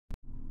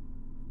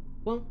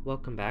Well,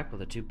 welcome back with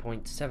a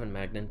 2.7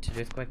 magnitude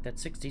earthquake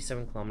that's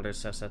 67 kilometers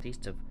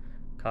southeast of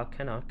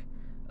Kokhanok,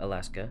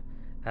 Alaska.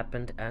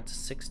 Happened at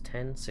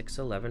 6:10,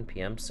 6:11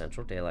 p.m.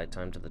 Central Daylight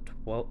Time to the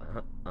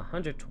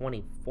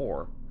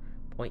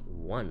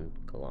 124.1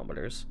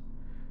 kilometers.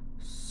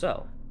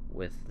 So,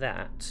 with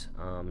that,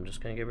 I'm just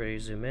going to get ready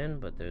to zoom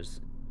in, but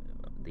there's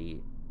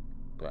the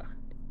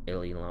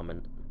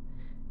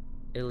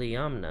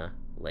Iliamna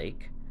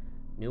Lake,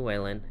 New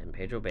Whalen, and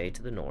Pedro Bay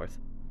to the north.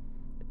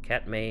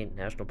 Katmai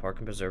National Park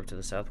and Preserve to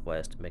the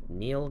southwest,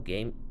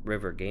 McNeil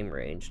River Game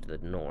Range to the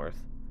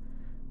north,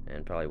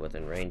 and probably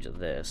within range of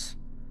this.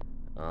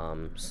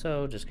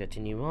 So just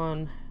continue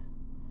on.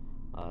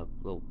 A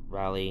little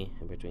rally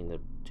in between the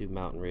two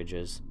mountain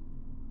ridges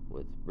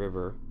with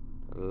river,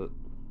 a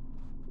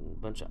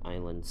bunch of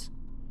islands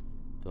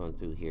going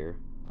through here.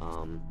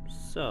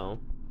 So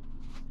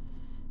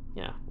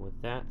yeah,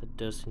 with that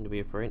does seem to be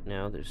it for right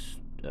now. There's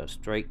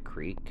Strike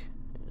Creek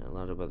and a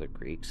lot of other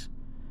creeks.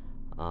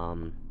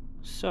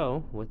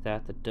 So with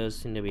that does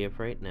seem to be it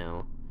for right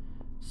now.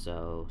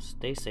 So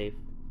stay safe.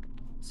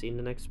 See you in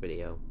the next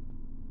video.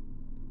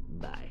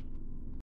 Bye.